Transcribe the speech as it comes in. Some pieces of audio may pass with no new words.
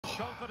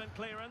Confident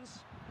clearance.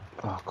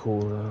 Oh,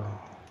 cool.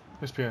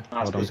 It's Pierre.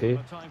 Hold on, P.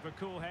 Time for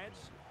cool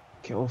heads.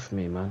 Get off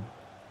me, man.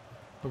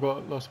 I've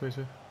got last space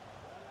here.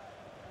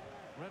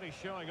 Really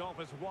showing off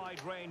his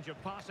wide range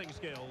of passing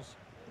skills.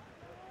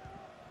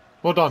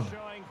 Well done.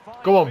 Showing fine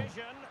Go on.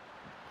 vision.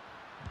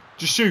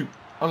 Just shoot.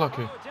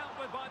 Unlucky. Oh, dealt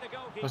with by the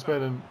goalkeeper. That's better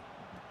than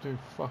doing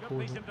fuck Good all.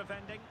 piece of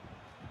defending.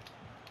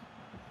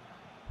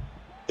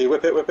 Hey,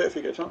 whip it if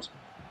you get a chance.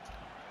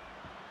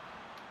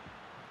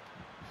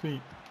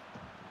 Feet.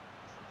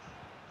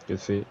 Good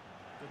feet.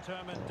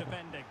 Determined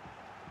defending.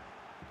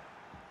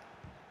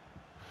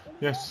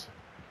 Yes.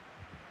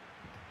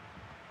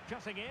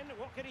 Cutting in.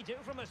 What can he do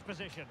from this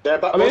position? Yeah,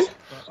 back I'm in.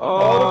 boss.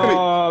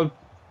 Oh,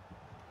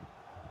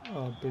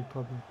 Oh, big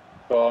problem.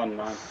 Go on,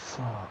 man.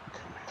 fuck.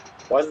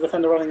 Why is the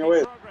defender running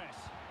away? Progress.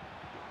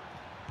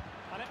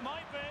 And it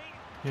might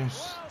be.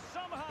 Yes. Well,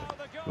 somehow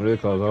the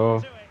Lucas, goalkeeper oh.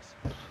 got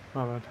to it.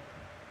 My bad.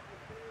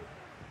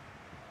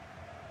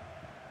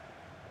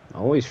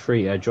 Always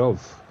free edge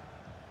of.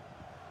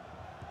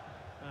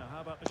 Now,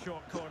 how about the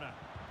short corner?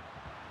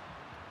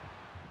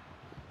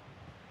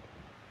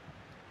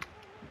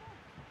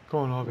 Go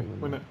on, Harvey.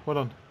 Win it. Well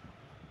done.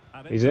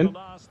 And He's into in? the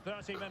last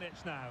 30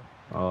 minutes now.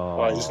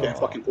 Oh, he's just getting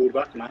fucking pulled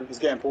back, man. He's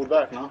getting pulled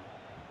back now.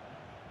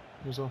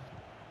 He's off.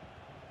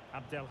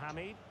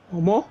 Abdelhamid.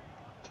 One more?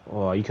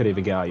 Oh, you couldn't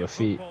even get out your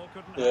feet. Football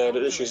couldn't Yeah, hang the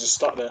on to issue's it. just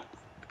stuck there.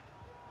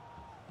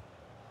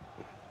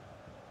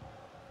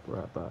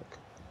 Right back.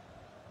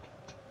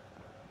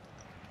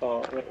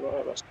 Oh, right.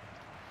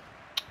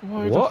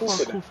 Why What? the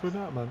fuck call for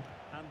that, man?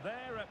 And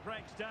there it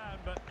breaks down,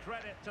 but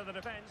credit to the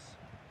defence.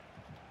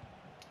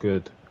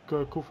 Good.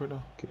 Go, call for it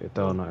now. Get it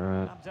down like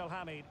right.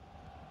 Abdelhamid.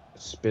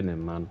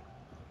 Spinning, man.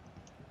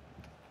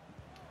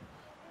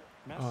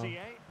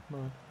 Mercier.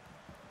 No.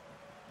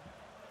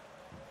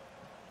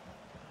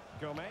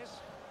 Gomez.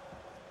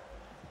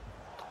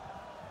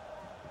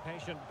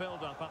 Patient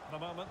build-up at the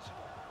moment.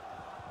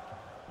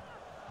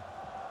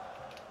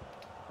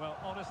 Well,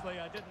 honestly,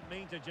 I didn't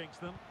mean to jinx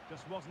them.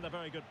 Just wasn't a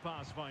very good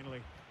pass,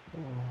 finally.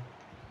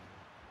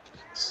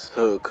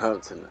 So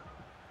confident.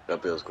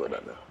 That Bill's good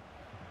at that.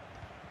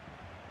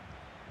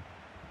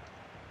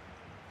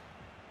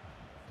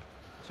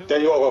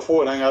 Then you gotta go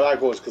forward and hang out that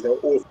goals because they're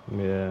all.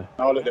 Yeah.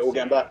 Now look, they're all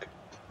getting back.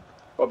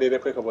 Gotta be a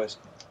bit quicker, boys.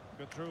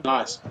 Good through.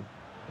 Nice.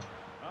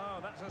 Oh,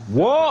 that's a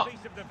What? piece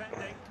of defending.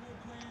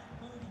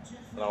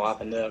 I don't know what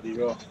happened there, be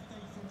real.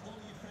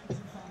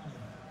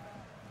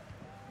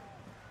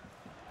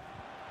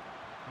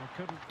 I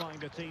couldn't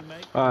find a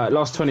teammate. Alright,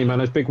 last 20, man.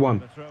 That's big one.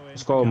 The throw in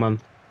Let's go, to man.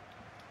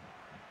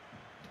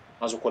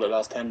 Might as well call it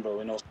last 10, bro.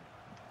 We know.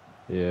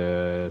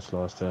 Yeah, it's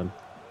last 10.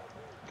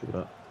 Give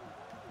that.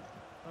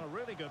 A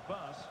really good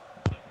pass.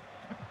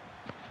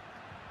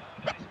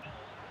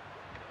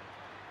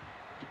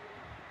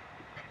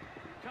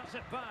 Cuts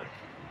it back.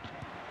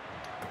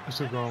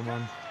 It's a goal,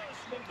 man.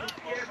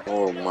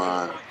 Oh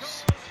man.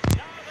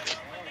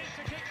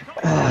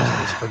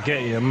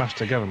 Spaghetti and mashed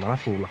together, man. I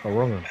feel like a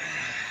wrong one.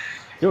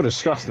 You're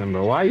disgusting,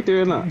 bro. Why are you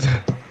doing that?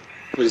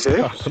 What did you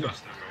say?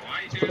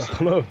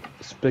 No.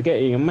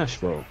 Spaghetti and mash,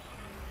 bro.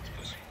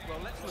 Well,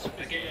 let's look at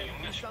this again.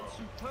 He's done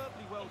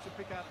superbly well to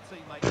pick out the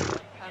teammate.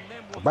 And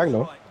then what Bang,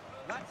 though.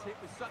 That's hit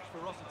with such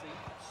ferocity.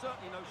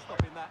 Certainly no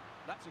stopping that.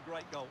 That's a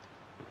great goal.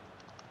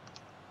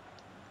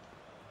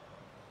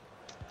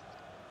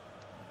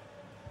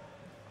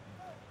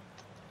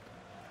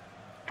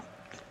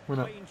 Win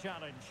it. Clean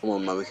challenge. Come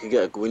on, man. We need to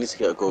get a goal Oh, you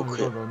quick.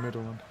 gotta go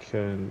middle, man.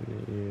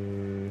 Can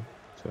you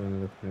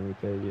turn it every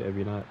day,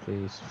 every night,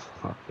 please?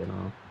 Fucking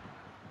hell.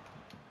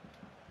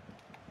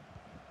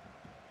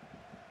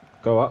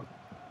 Go up.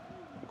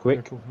 Yeah,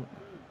 Quick. call for it.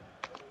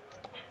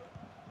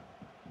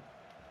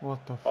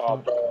 What the Oh,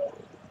 fuck? bro.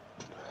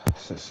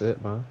 That's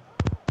it, man.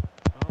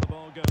 Well, the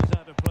ball goes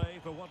out of play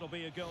for what will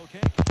be a goal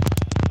kick.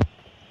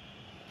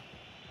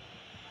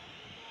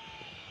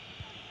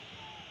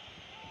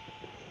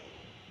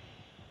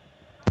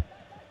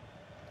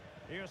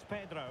 Here's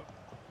Pedro.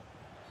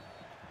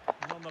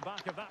 And on the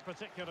back of that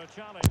particular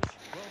challenge,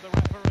 will the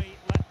referee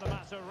let the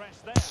matter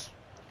rest there?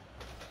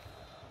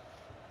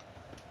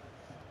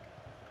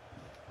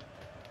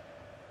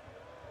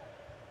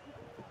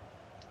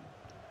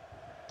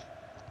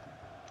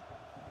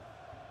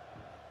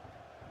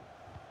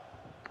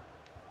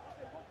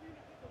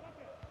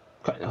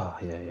 Oh,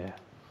 yeah.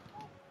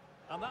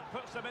 And that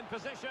puts them in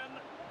position.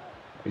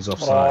 He's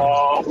offside.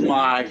 Oh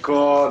my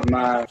god,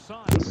 man.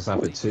 Offside. This has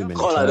happened too many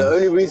Can't lie, the times.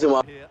 only reason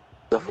why Here.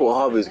 I thought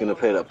Harvey was gonna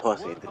play that pass,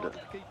 he Work didn't. hard to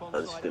keep on I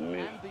just side didn't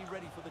move. and be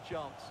ready for the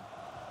chance.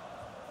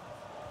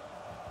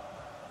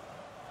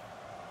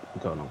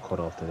 I'm going on COD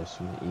after this.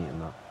 I'm eating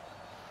that.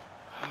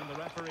 And the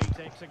referee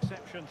takes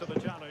exception to the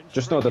challenge.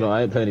 Just know that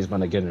I ain't playing these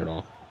man again, you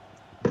know.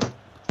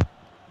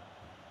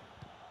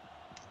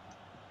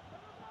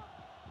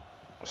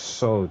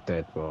 So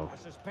dead, bro.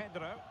 This is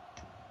Pedro.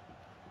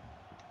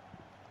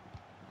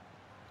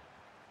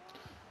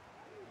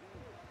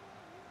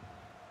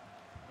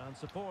 And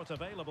support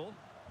available.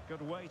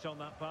 Good weight on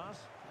that pass.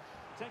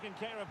 Taking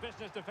care of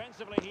business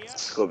defensively here.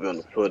 It's gotta be on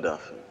the floor, that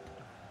thing.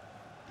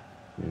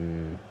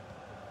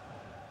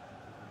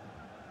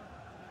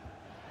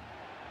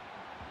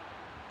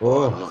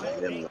 Oh, Not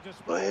him,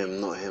 not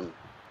him, not him.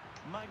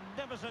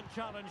 Magnificent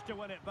challenge to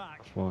win it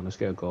back. come on, let's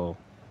get a goal.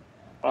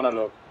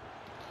 Analog.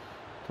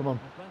 Come on.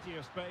 Plenty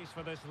of space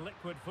for this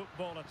liquid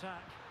football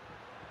attack.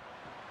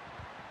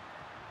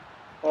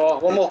 Oh,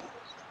 one more.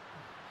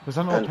 Is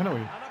that not a penalty?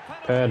 And a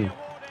penalty Pen. awarded.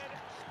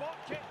 Spot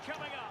kick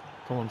coming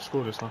up. Come on,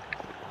 score this now.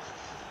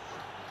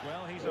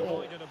 Well, he's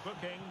avoided a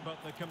booking, but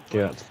the Get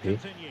out complaints to pee.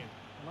 continue.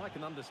 And I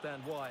can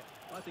understand why.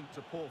 I think it's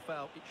a poor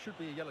foul. It should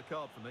be a yellow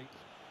card for me.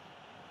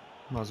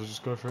 Might as well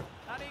just go for it.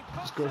 And he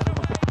Let's puts go it for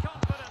away it.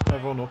 confidently.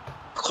 Everyone up.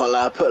 I can't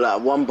lie, I put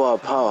like 1 bar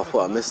of power. I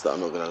thought I missed that,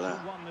 I'm not gonna lie.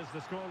 2-1 is the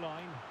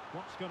scoreline.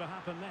 What's going to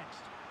happen next?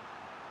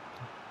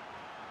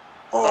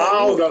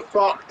 How the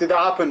fuck did that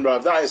happen,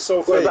 bruv? That is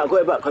so fake. Go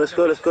it back. Let's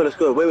go.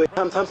 Wait.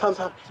 Time. To an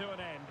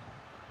end.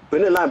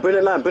 Bring it line, bring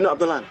it up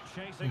the line.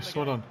 Chasing Yes, the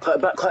well game. done.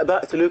 Cut it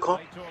back to Luca.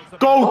 Right towards the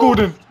Go,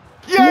 Gordon!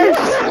 Yes!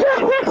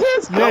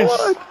 Yes!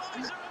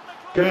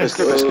 Yes.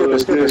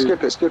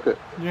 Skip it.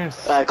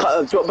 Yes.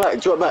 Drop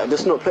back.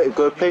 Let's not play.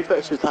 Go play for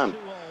extra time. 2-2.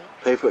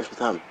 Play for extra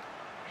time.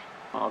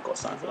 Oh, I've got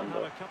something for We'll them,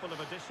 have bro. a couple of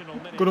additional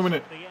minutes Good a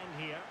minute. at the end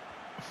here.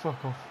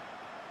 Fuck off.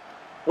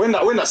 Win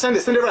that. Send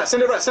it right.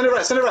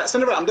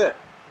 I'm there.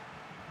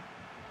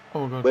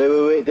 Oh my god.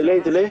 Wait. Delay.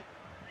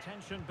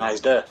 Tension Nah,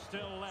 he's there.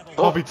 still level.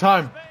 Bobby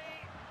time.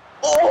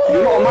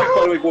 You're not on mic,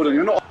 by the way, Gordon.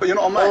 You're not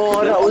on mic.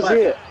 Oh, that was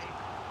it.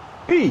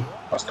 P.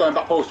 That's going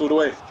back post all the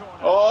way.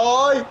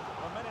 Oi! The minutes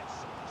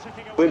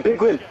ticking away. Big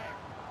win.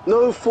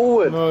 No,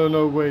 forward.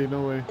 No way.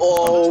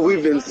 Oh,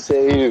 we've been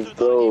saved.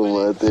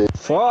 Oh my day.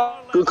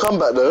 Fuck. Good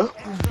comeback though.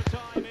 Extra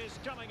time is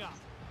coming up.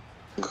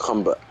 Good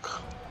comeback.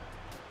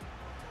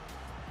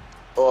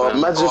 Oh,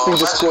 imagine if we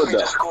just scored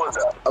that.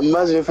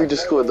 Imagine if we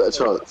just scored that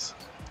chance.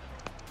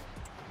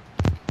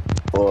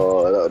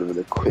 Oh, that would have been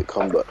a quick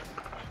comeback.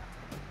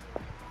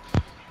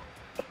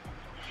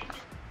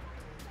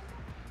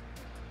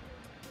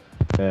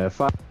 Yeah,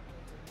 fuck.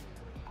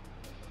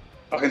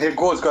 I can hear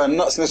Gords going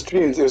nuts in the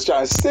streams. He was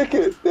trying to stick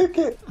it.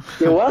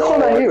 Yeah, why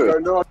can't I hear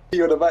it? No one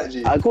hear the back,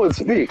 G. I can't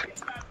speak.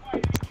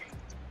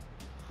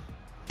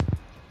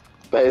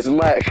 But it's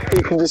Mike.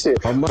 You can just hear.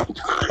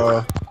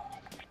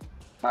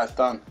 Nice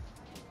done.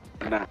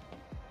 Sound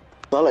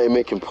like you're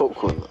making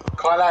popcorn.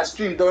 Can't lie,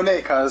 stream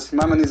donate, cuz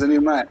my man needs a new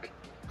mic.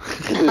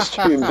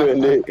 Stream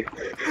doing it.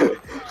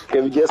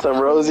 Can we get some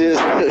roses?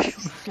 Yeah,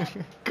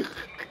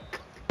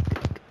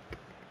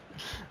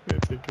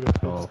 take it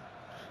up. Oh,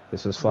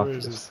 this is fucked. Where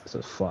is this? This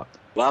is fucked.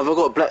 Well, have I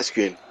got a black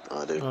screen?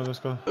 Oh, I do. Oh, let's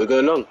go. We're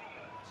going long.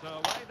 So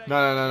away they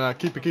No.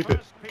 Keep it.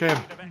 First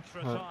Cam. period of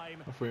extra Right,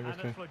 time, off we go, and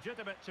okay. it's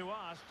legitimate to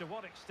ask to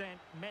what extent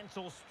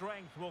mental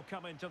strength will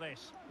come into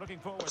this. Looking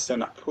forward.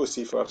 Send that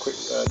pussy for a quick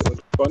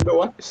little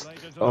one.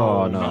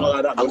 Oh Not no.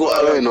 like that, I've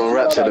got Owen on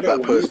wraps at the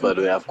back post, by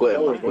the way. I've got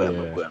him.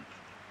 Yeah.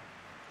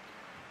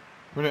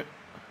 Win it.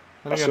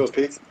 And That's again. yours,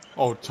 Pete.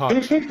 Oh,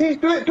 touch. Pete, do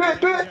it.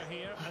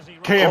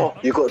 KM. Oh,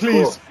 you got to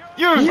Please. score.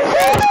 Number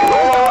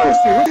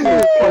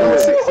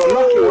 6, you're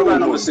lucky. Wallahi,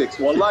 number 6.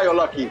 Wallahi, you're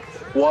lucky.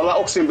 Wallahi,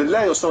 Oxen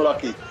Billah, you're so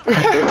lucky.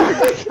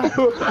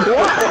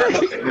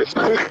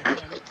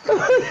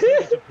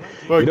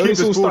 Bro, You know keep this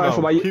this all ball started now.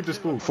 for my Keep this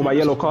ball. for my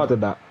yellow card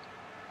and that.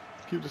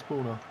 Keep this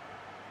ball now.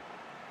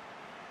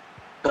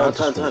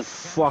 Turn.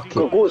 Fuck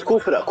Go, it. call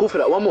for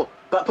that. One more.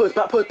 Back post.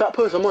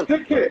 I'm on.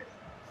 Take it.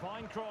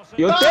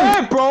 You're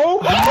dead, bro.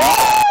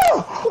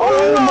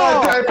 Oh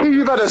my God, Pete,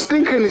 you've had a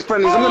stinker in these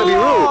friendlies. I'm gonna be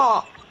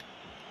real.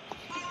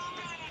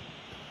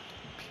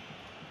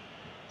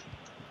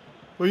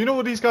 Well, you know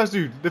what these guys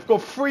do? They've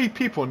got 3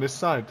 people on this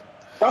side.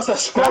 That's a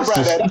scrub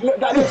right there.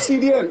 That little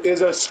CDM is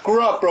a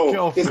scrub, Get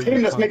bro. off It's it, him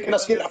you that's cunt. making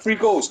us get that 3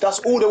 goals. That's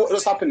all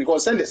that's happening. Go on,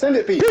 send it,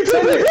 Pete.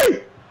 Send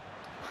it.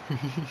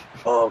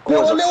 Oh,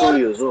 God, I saw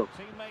you as well.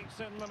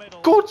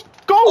 Go!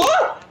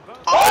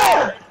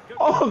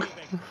 Oh.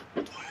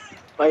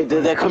 Wait,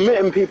 they're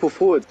committing people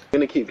forward. We're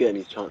gonna keep getting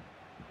these chances.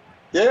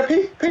 Yeah,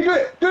 Pete, do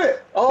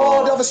it.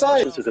 Oh, the other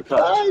side. This is a touch.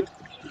 Side.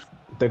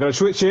 They're gonna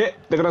switch it.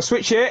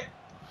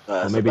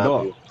 Or maybe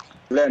not.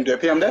 Let him do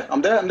it, Pete. I'm there.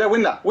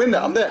 Win that.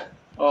 I'm there.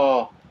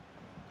 Oh.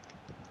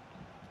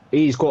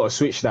 He's got to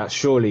switch that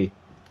surely.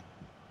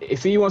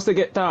 If he wants to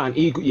get down,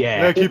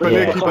 Yeah, keep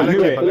it.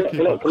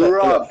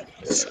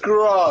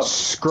 Scrub.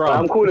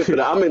 I'm calling for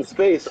that. I'm in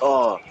space.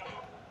 Oh,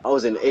 I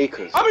was in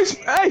acres.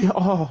 Hey.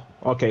 Oh.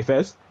 Okay,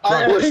 Fez.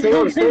 Stay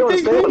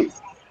on.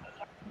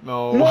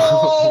 No.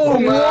 No,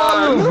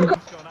 man.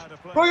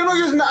 Bro, you're not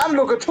using the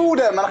analog at all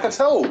there, man. I can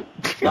tell.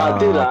 I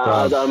did.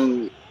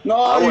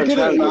 No, you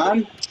didn't,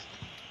 man.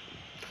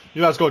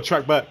 You guys got to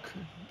track back.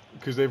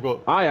 Because they've got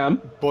I am.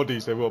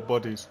 bodies. Well,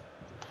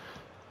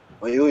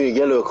 you got a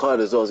yellow card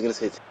as well. I was gonna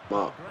say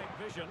Mark.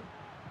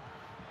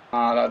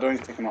 No,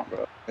 don't pick him up,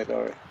 bro. Hey, don't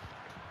worry.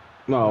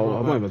 No,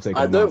 I'm not even taking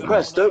him Don't out.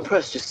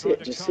 press. Just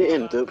sit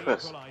in. Don't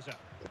press.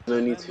 No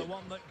need to.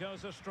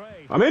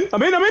 I'm in.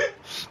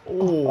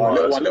 Oh.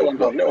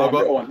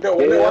 Little one.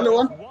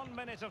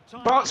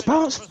 Bounce.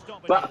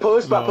 Back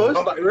post.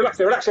 Come back. Relax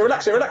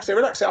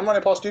it. I'm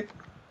running past you.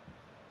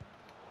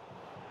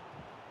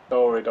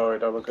 Don't worry,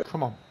 we're good.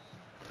 Come on.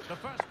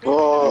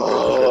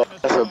 Oh,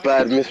 that's a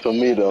bad miss from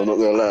me though. I'm not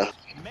gonna lie.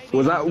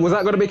 Was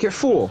that gonna make it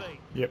 4?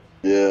 Yep.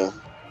 Yeah,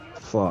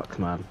 Fuck,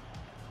 man.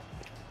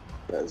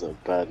 that is a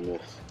bad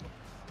miss.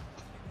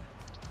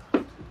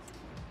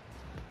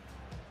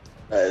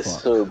 That is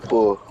Fuck. so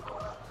poor.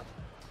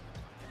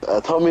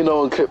 Tell me no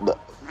one clipped that.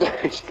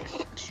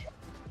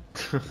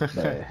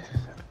 Hey,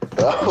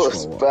 That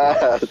was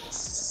bad.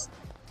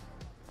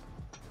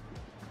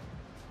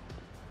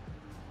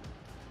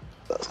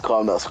 That's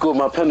calm. That scored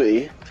my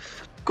penalty.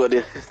 Got the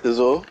assist as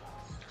well.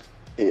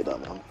 Hate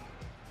that, man.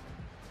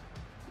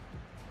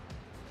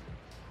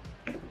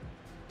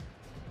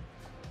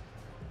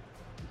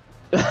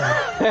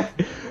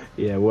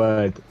 yeah,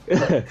 word.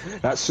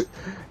 that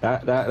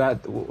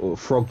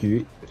frog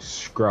you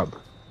scrub.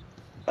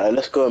 Alright,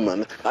 let's go,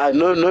 man.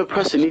 No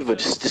pressing either.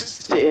 Just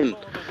sit in.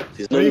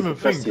 There's no Don't need even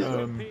for press.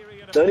 think.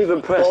 Don't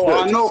even press. Oh,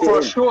 look, I know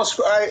just for a sit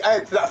sure.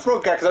 That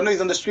frog guy, because I know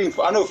he's on the stream.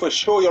 I know for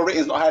sure your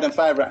rating's not higher than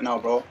 5 right now,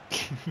 bro.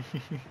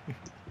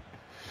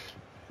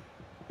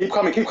 Keep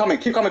coming,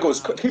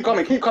 goals. Keep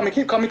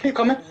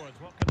coming.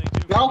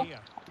 Now?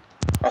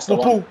 That's the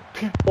one.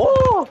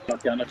 Oh!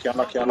 Unlucky.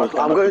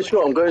 I'm going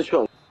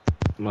short.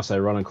 Must say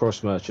running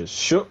cross merchants.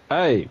 Shut.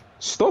 Hey,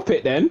 stop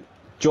it then.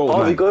 Jolt,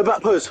 Harvey, man. go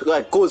back post.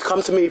 Like, goals,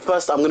 come to me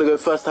first. I'm gonna go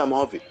first time,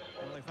 Harvey.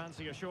 Well, they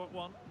fancy a short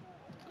one.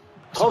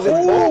 Harvey,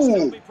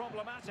 Ooh! Be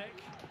problematic.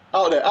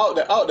 Out there.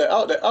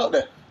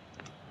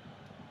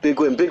 big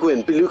win. Big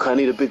Luke, I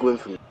need a big win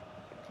from you.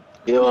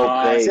 Yo,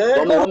 Nice, play.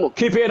 yeah. One more.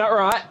 Keep it up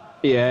right.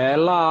 Yeah,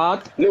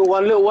 lad. Little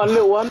one.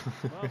 Well,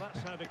 that's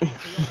how to keep the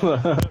opposition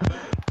at bay.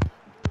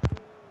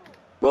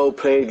 Well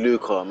played,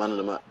 Luca, man of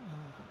the match.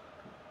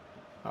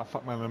 Ah,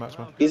 fuck man of the match,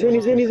 man. He's in.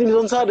 He's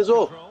onside as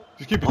well.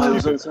 Just keep it, Oh, keep he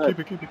was onside.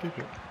 it.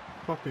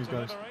 Fuck these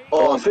guys.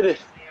 Oh, I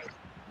finished.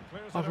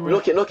 Harvey,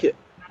 Knock it.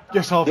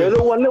 Yes, Harvey. Yeah,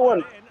 little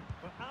one.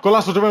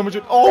 Golasso to Real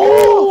Madrid.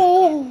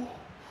 Oh!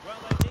 Well,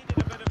 they needed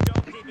a bit of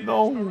goalkeeping.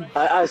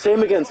 No.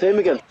 Same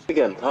again.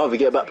 Harvey,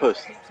 get back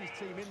post. Keeps his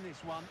team in this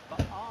one,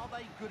 but are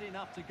they good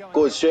enough to go?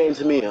 Go straight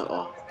into me.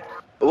 Oh.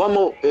 One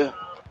more. Yeah.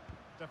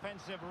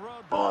 Defensive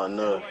road Oh, block no. in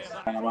the way of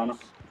that cross.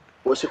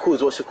 What's your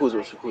cause?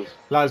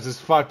 Lads, there's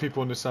 5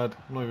 people on this side.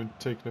 I'm not even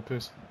taking a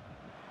piss.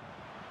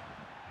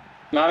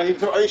 Nah, you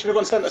should have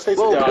gone centre. Stay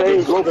Well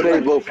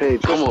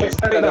played. Come on.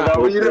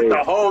 When you left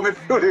the whole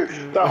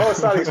midfield, the whole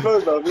side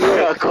exploded, bro.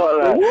 I can't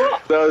lie.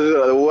 That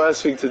was the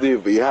worst thing to do,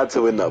 but you had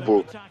to win that ball.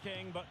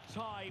 Attacking, but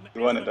time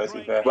You won it, though, to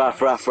be fair. Raf.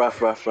 That's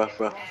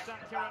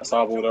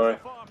our ball, though.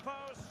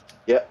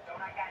 Yeah.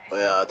 Oh,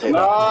 yeah, I'll take that.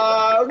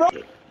 Nah, bro.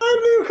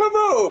 Luca,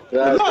 bro.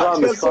 Yeah,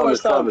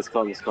 it's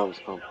calm.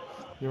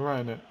 You're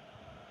right, innit?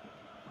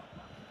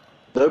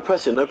 No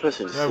pressing. Yeah,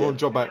 everyone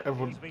drop back.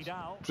 Everyone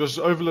just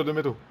overload the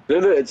middle.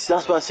 No,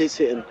 that's why I say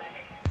sitting.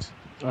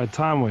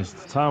 Time waste.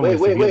 Wait.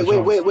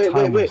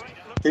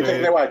 Keep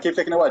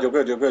taking it wide. You're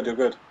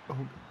good.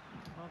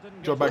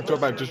 Drop back.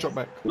 Just drop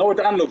back. No, with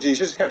the analog, G. You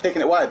just kept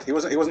taking it wide. He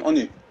wasn't on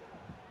you.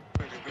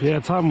 Yeah,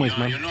 time waste,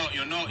 man. You're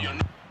not.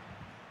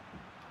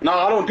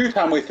 Nah, I don't do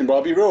time wasting, bro.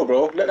 I'll be real,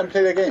 bro. Let them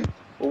play their game.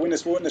 We'll win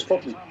this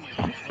properly.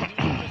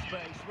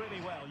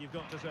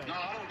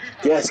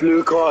 Yes,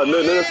 Luca.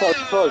 No,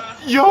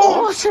 fast. Yo!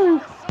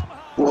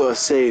 What a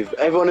save.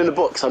 Everyone in the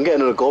box. I'm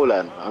getting on the goal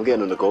line.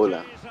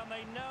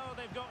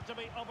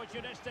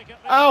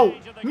 Ow!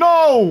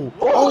 No!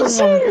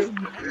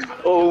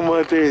 Oh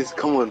my days.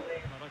 Come on.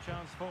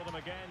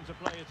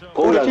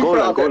 Goal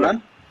line.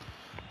 Man.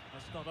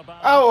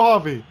 Ow,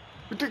 Harvey!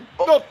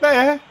 Not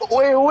there!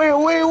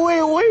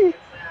 Wait.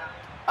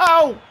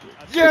 Ow!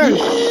 Yes!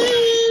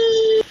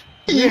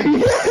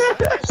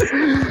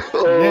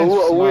 Oh,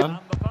 what a win. Man.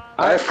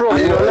 I throw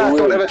you know,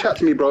 don't ever chat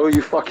to me, bro.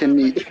 You fucking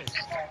neat.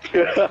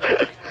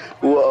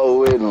 What a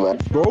win, man.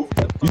 Bro,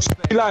 you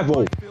see live,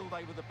 bro. They feel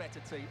they were the better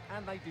team,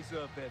 and they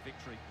deserve their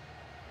victory.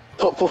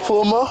 Top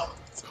performer.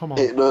 Come on.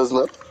 It does,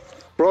 man.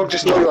 Bro,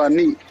 just know you are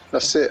neat.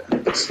 That's it.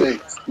 Stay.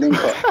 Link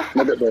up.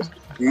 In a bit, bro.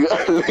 You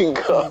gotta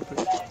link up.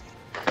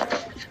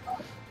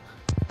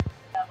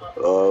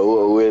 Oh,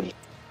 what a win.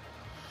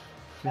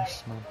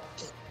 Yes, man.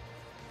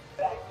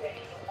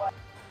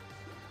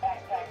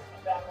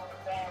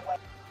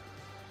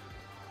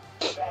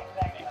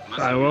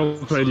 Alright, well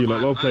played, you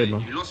lot. Well played,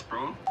 man. You lost,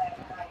 bro.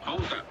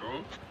 Hold that,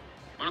 bro.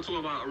 When I talk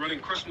about running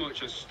cross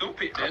merchants,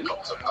 stop it then.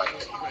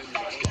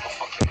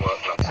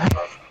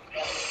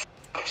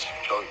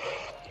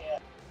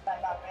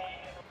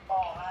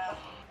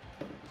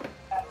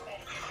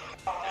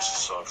 This is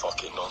so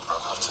fucking long, bro.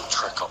 I have to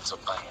trek up to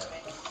bank.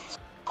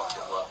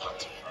 Fucking work,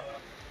 lads.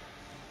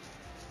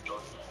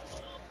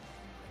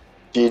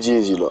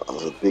 GG's, you lot. That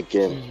was a big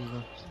game.